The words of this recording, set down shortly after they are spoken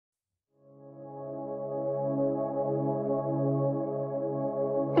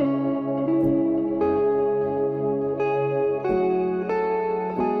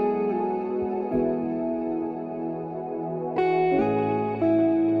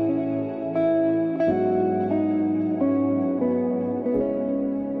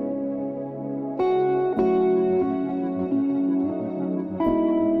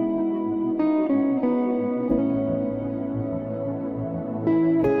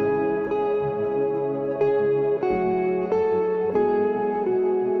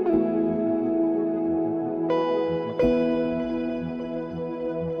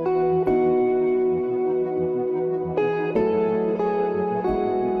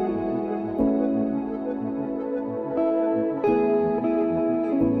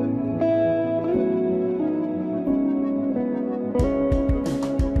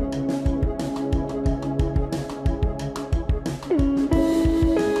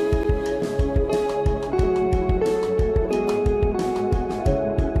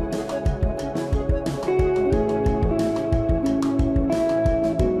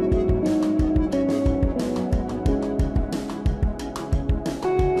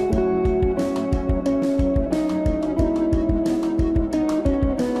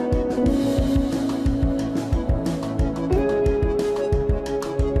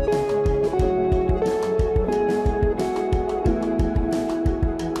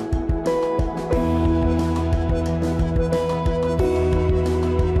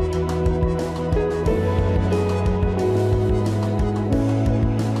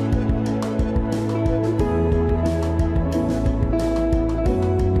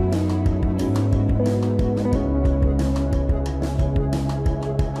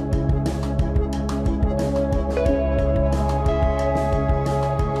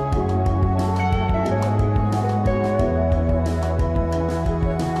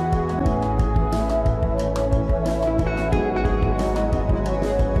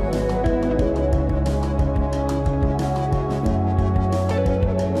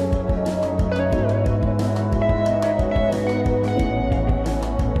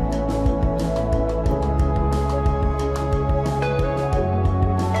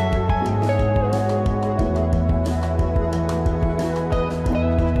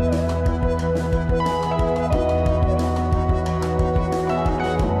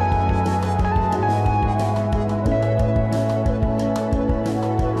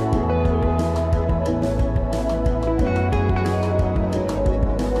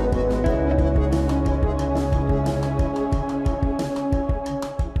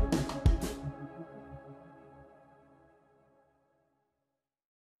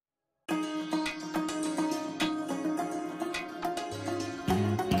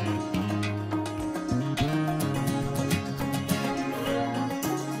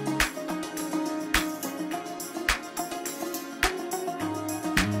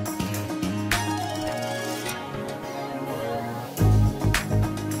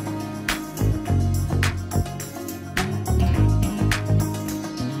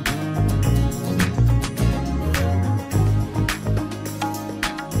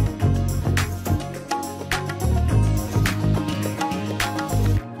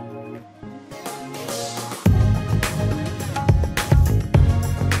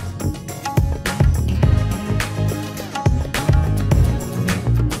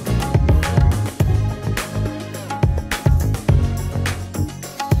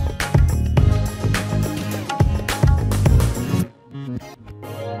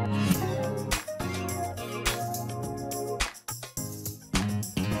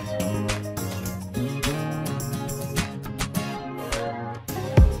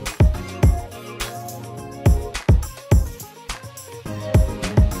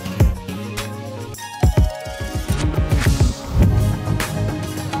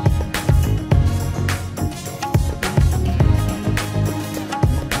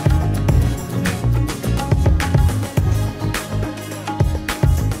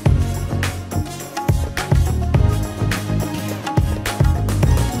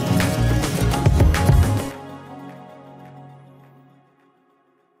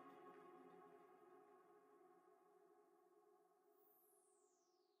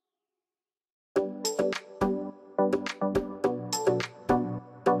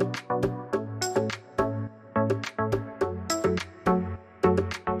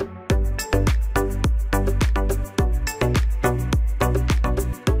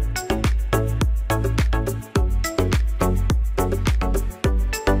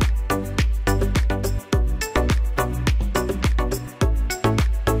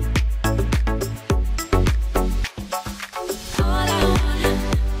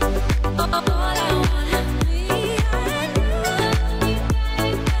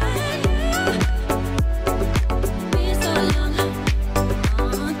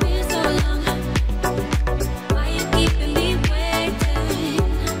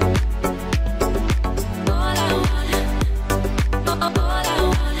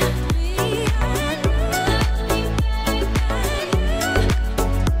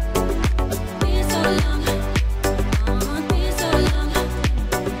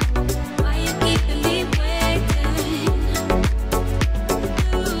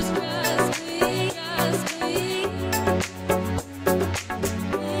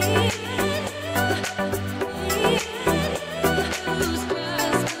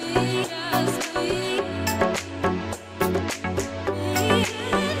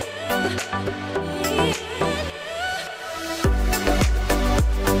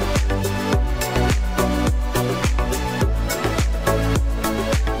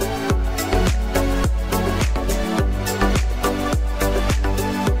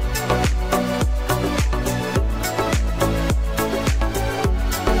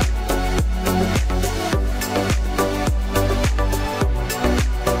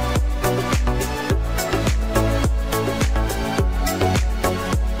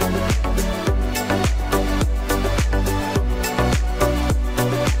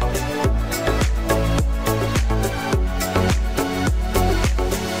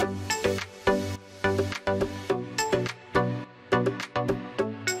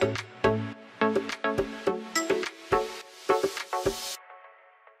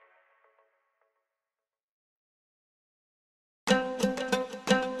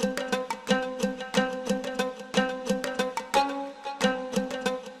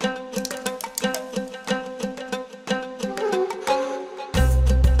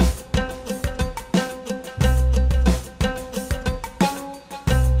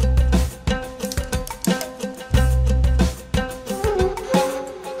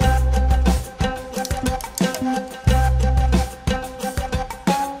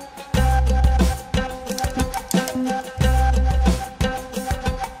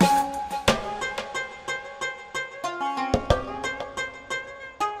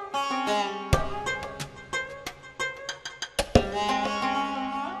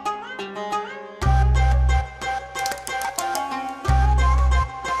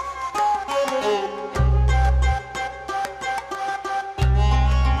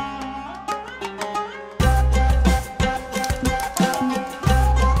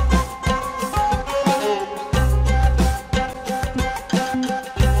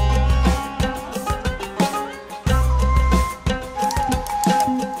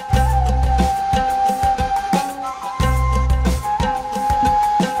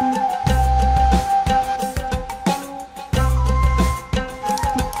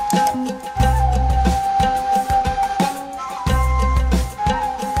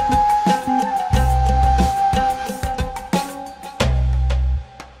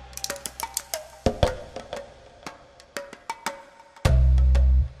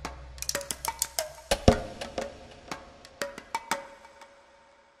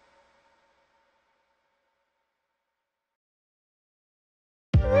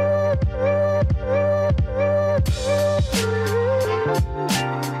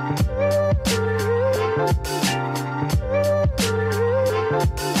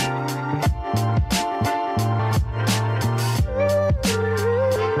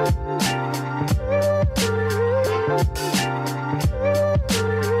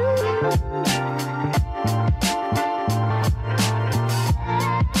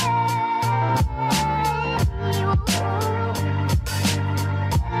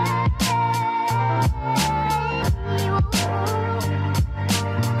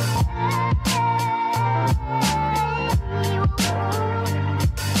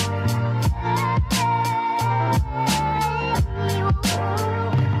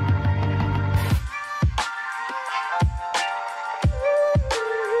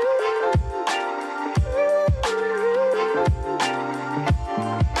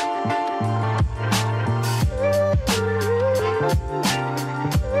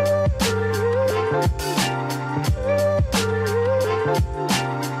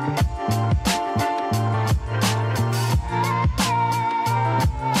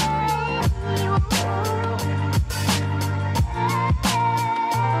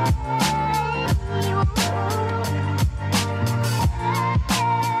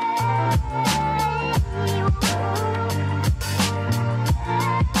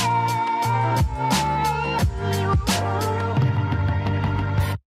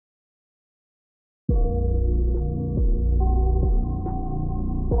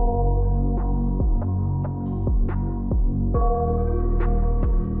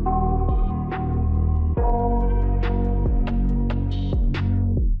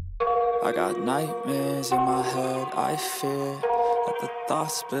nightmares in my head, I fear that the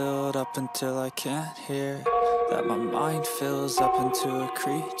thoughts build up until I can't hear, that my mind fills up into a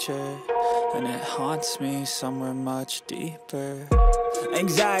creature, and it haunts me somewhere much deeper.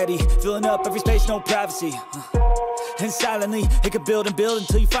 Anxiety, filling up every space, no privacy. And silently, it could build and build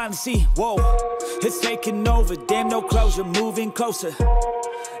until you finally see, whoa, it's taking over, damn, no closure, moving closer.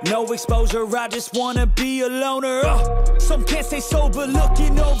 No exposure, I just wanna be a loner. Some can't stay sober,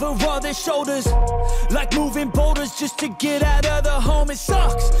 looking over all their shoulders, like moving boulders just to get out of the home. It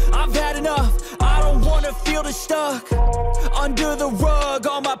sucks, I've had enough, I don't wanna feel the stuck under the rug,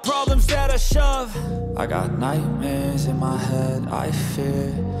 all my problems that I shove. I got nightmares in my head, I fear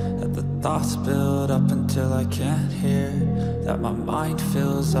that the thoughts build up until I can't hear, that my mind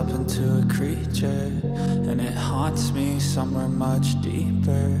fills up into a creature, and it haunts me somewhere much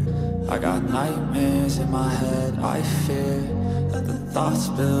deeper. I got nightmares in my head, I fear that the thoughts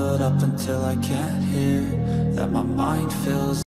build up until I can't hear, that my mind fills